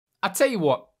I tell you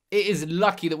what, it is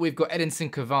lucky that we've got Edinson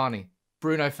Cavani,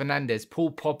 Bruno Fernandes,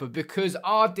 Paul Pogba, because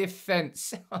our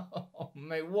defence, oh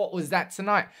mate, what was that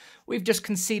tonight? We've just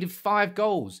conceded 5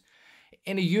 goals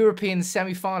in a European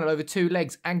semi-final over 2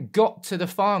 legs and got to the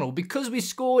final because we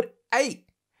scored 8.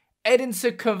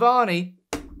 Edinson Cavani,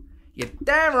 you're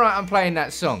damn right I'm playing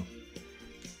that song.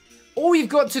 All you've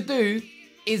got to do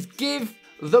is give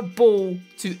the ball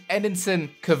to Edinson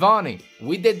Cavani.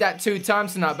 We did that 2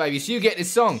 times tonight, baby, so you get this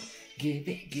song. Give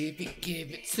it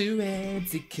to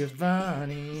Edinson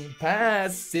Cavani.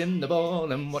 Pass him the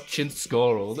ball and watch him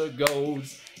score all the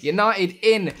goals. United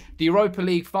in the Europa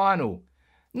League final.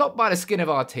 Not by the skin of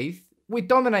our teeth. We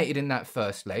dominated in that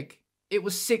first leg. It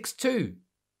was 6-2.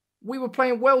 We were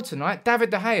playing well tonight. David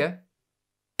de Gea,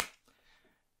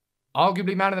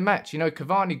 arguably man of the match. You know,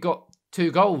 Cavani got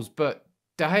 2 goals, but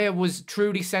De Gea was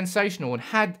truly sensational. And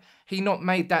had he not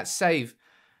made that save,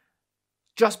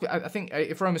 I think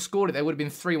if Roma scored it, they would have been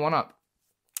 3-1 up.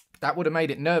 That would have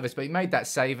made it nervous, but he made that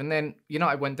save. And then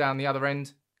United went down the other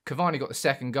end. Cavani got the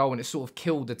second goal, and it sort of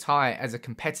killed the tie as a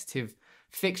competitive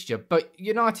fixture. But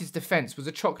United's defence was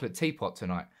a chocolate teapot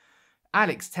tonight.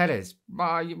 Alex Telles,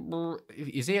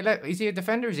 is he a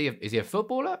defender? Is he a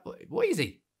footballer? What is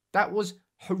he? That was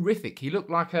horrific. He looked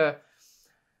like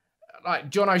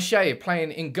John O'Shea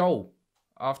playing in goal.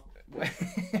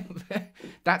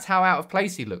 That's how out of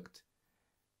place he looked.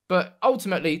 But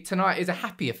ultimately, tonight is a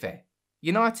happy affair.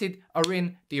 United are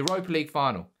in the Europa League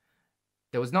final.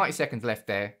 There was 90 seconds left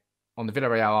there on the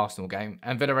Villarreal-Arsenal game,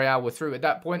 and Villarreal were through at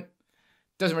that point.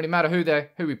 Doesn't really matter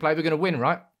who we play, we're going to win,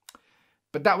 right?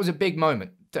 But that was a big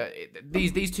moment.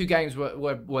 These 2 games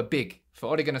were big for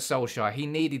Ole Gunnar Solskjaer. He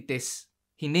needed this.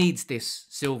 He needs this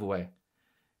silverware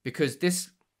because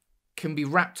this can be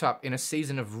wrapped up in a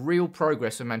season of real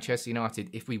progress for Manchester United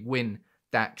if we win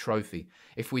that trophy.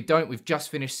 If we don't, we've just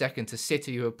finished second to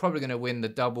City, who are probably going to win the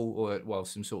double or, well,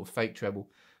 some sort of fake treble,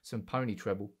 some pony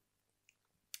treble.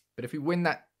 But if we win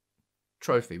that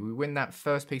trophy, we win that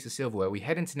first piece of silverware, we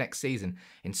head into next season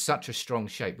in such a strong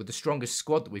shape with the strongest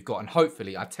squad that we've got. And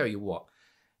hopefully, I tell you what,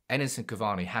 Edinson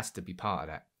Cavani has to be part of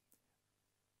that.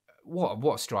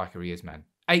 What a striker he is, man.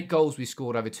 8 goals we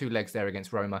scored over 2 legs there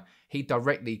against Roma. He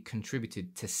directly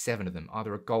contributed to 7 of them,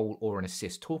 either a goal or an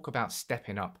assist. Talk about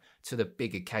stepping up to the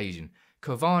big occasion.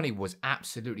 Cavani was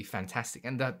absolutely fantastic.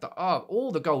 And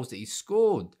all the goals that he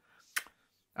scored.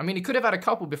 I mean, he could have had a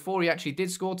couple before he actually did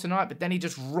score tonight, but then he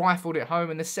just rifled it home.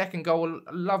 And the second goal,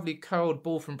 a lovely curled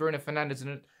ball from Bruno Fernandes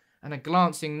and a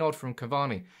glancing nod from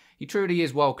Cavani. He truly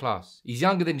is world class. He's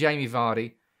younger than Jamie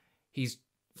Vardy. He's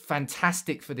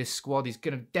fantastic for this squad. He's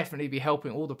going to definitely be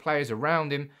helping all the players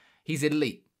around him. He's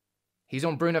elite. He's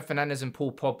on Bruno Fernandes and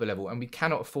Paul Pogba level, and we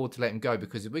cannot afford to let him go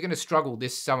because if we're going to struggle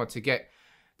this summer to get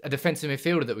a defensive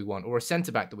midfielder that we want or a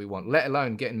centre-back that we want, let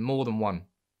alone getting more than one.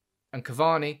 And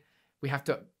Cavani, we have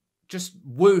to just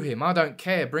woo him. I don't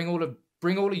care. Bring all of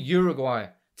Uruguay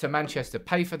to Manchester.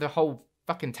 Pay for the whole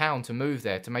fucking town to move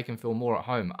there to make him feel more at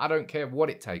home. I don't care what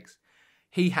it takes.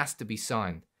 He has to be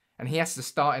signed. And he has to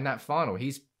start in that final.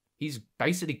 He's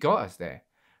basically got us there.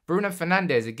 Bruno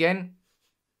Fernandes, again,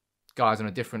 guy's on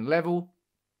a different level.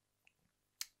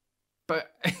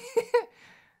 But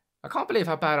I can't believe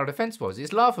how bad our defence was.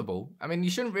 It's laughable. I mean,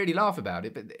 you shouldn't really laugh about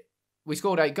it, but we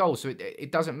scored 8 goals, so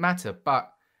it doesn't matter.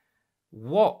 But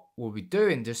what were we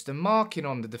doing? Just the marking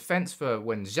on the defence for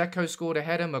when Dzeko scored a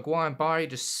header, Maguire and Barry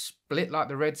just split like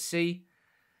the Red Sea.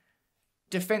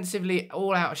 Defensively,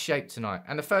 all out of shape tonight.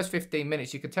 And the first 15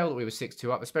 minutes, you could tell that we were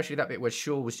 6-2 up, especially that bit where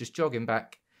Shaw was just jogging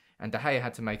back and De Gea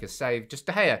had to make a save. Just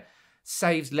De Gea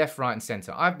saves left, right and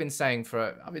centre. I've been saying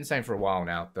for a while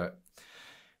now that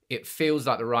it feels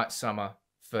like the right summer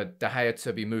for De Gea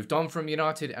to be moved on from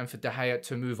United and for De Gea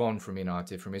to move on from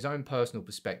United. From his own personal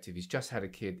perspective, he's just had a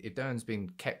kid. Idern's been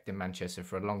kept in Manchester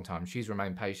for a long time. She's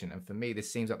remained patient. And for me, this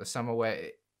seems like the summer where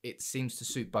it seems to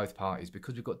suit both parties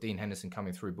because we've got Dean Henderson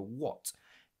coming through. But what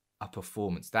a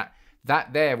performance. That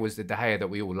there was the De Gea that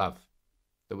we all love,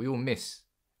 that we all miss.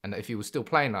 And that if he was still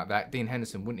playing like that, Dean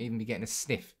Henderson wouldn't even be getting a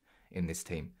sniff in this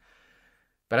team.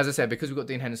 But as I said, because we've got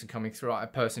Dean Henderson coming through, I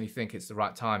personally think it's the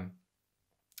right time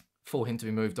for him to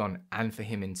be moved on and for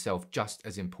him himself, just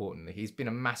as importantly. He's been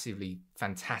a massively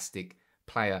fantastic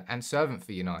player and servant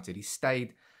for United. He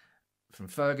stayed from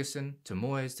Ferguson to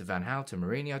Moyes to Van Gaal to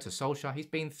Mourinho to Solskjaer. He's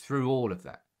been through all of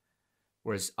that.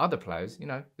 Whereas other players, you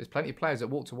know, there's plenty of players that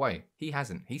walked away. He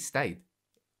hasn't. He stayed.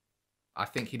 I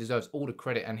think he deserves all the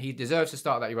credit and he deserves to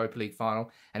start that Europa League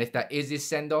final. And if that is his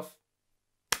send-off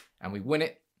and we win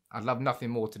it, I'd love nothing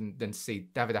more than see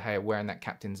David de Gea wearing that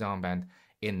captain's armband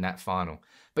in that final.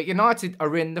 But United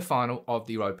are in the final of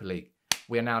the Europa League.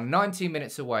 We are now 19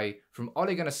 minutes away from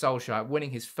Ole Gunnar Solskjaer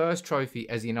winning his first trophy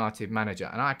as United manager,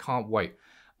 and I can't wait.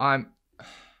 I'm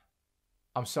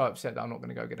so upset that I'm not going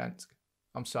to go Gdansk.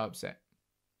 I'm so upset.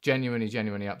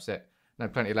 Genuinely upset. I know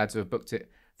plenty of lads who have booked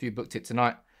it. A few booked it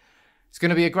tonight. It's going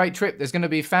to be a great trip. There's going to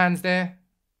be fans there.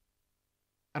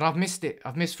 And I've missed it.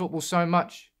 I've missed football so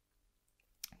much.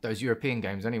 Those European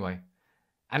games anyway.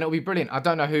 And it'll be brilliant. I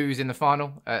don't know who's in the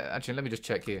final. Actually, let me just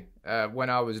check here. When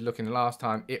I was looking last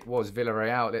time, it was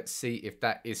Villarreal. Let's see if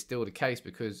that is still the case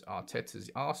because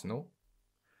Arteta's Arsenal.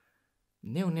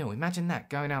 0-0. Imagine that.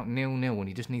 Going out 0-0 when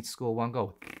you just need to score one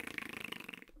goal.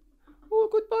 Oh,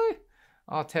 goodbye.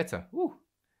 Arteta. Ooh.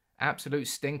 Absolute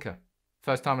stinker.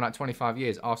 First time in like 25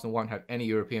 years, Arsenal won't have any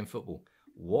European football.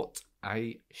 What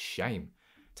a shame.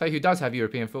 Tell you who does have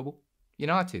European football.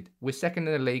 United. We're second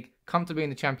in the league, comfortably in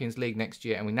the Champions League next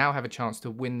year, and we now have a chance to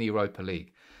win the Europa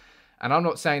League. And I'm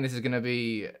not saying this is going to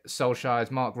be Solskjaer's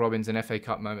Mark Robins and FA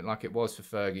Cup moment like it was for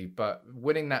Fergie, but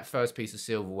winning that first piece of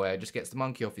silverware just gets the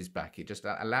monkey off his back. It just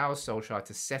allows Solskjaer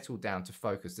to settle down, to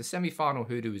focus. The semi-final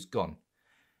hoodoo is gone.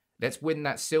 Let's win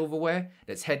that silverware.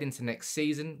 Let's head into next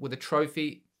season with a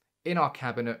trophy in our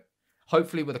cabinet,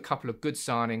 hopefully with a couple of good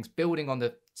signings, building on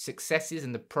the successes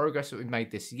and the progress that we've made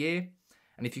this year.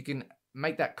 And if you can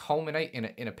make that culminate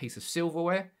in a piece of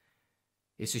silverware,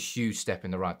 it's a huge step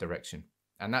in the right direction.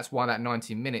 And that's why that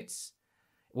 90 minutes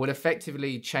would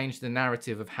effectively change the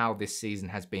narrative of how this season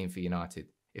has been for United.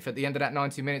 If at the end of that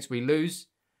 90 minutes we lose,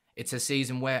 it's a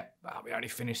season where we only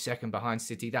finished second behind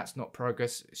City. That's not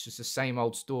progress. It's just the same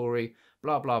old story,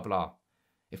 blah, blah, blah.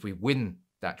 If we win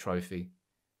that trophy,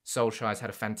 Solskjaer's had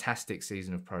a fantastic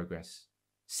season of progress.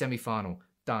 Semi-final,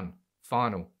 done.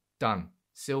 Final, done.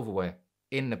 Silverware,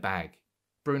 in the bag.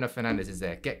 Bruno Fernandes is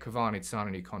there. Get Cavani to sign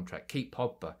a new contract. Keep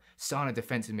Pogba. Sign a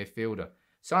defensive midfielder.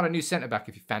 Sign a new centre-back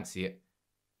if you fancy it.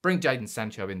 Bring Jadon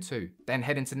Sancho in too. Then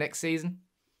head into next season.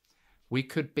 We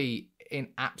could be in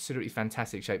absolutely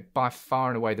fantastic shape. By far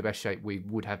and away the best shape we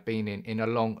would have been in a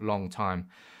long, long time.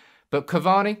 But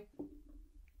Cavani,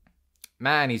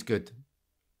 man, he's good.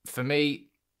 For me,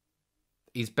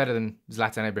 he's better than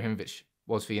Zlatan Ibrahimovic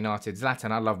was for United.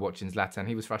 Zlatan, I love watching Zlatan.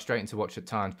 He was frustrating to watch at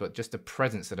times, but just the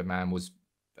presence of the man was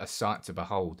a sight to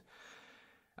behold.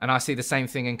 And I see the same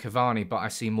thing in Cavani, but I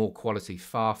see more quality,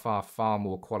 far, far, far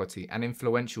more quality and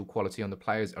influential quality on the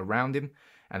players around him.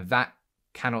 And that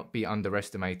cannot be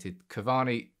underestimated.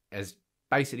 Cavani has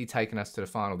basically taken us to the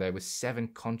final there with 7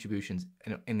 contributions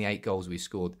in the 8 goals we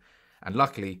scored. And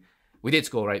luckily, we did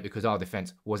score 8 because our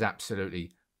defence was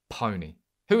absolutely pony.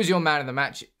 Who was your man of the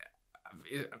match?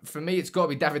 For me, it's got to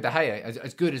be David de Gea.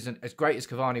 As great as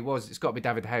Cavani was, it's got to be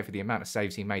David de Gea for the amount of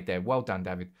saves he made there. Well done,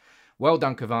 David. Well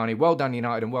done, Cavani. Well done,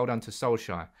 United. And well done to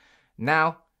Solskjaer.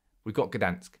 Now, we've got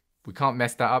Gdansk. We can't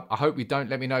mess that up. I hope we don't.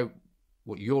 Let me know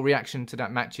what your reaction to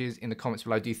that match is in the comments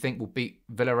below. Do you think we'll beat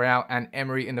Villarreal and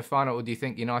Emery in the final, or do you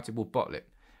think United will bottle it?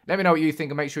 Let me know what you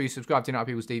think, and make sure you subscribe to United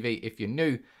People's TV if you're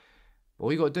new.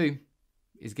 All you got to do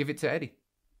is give it to Eddie.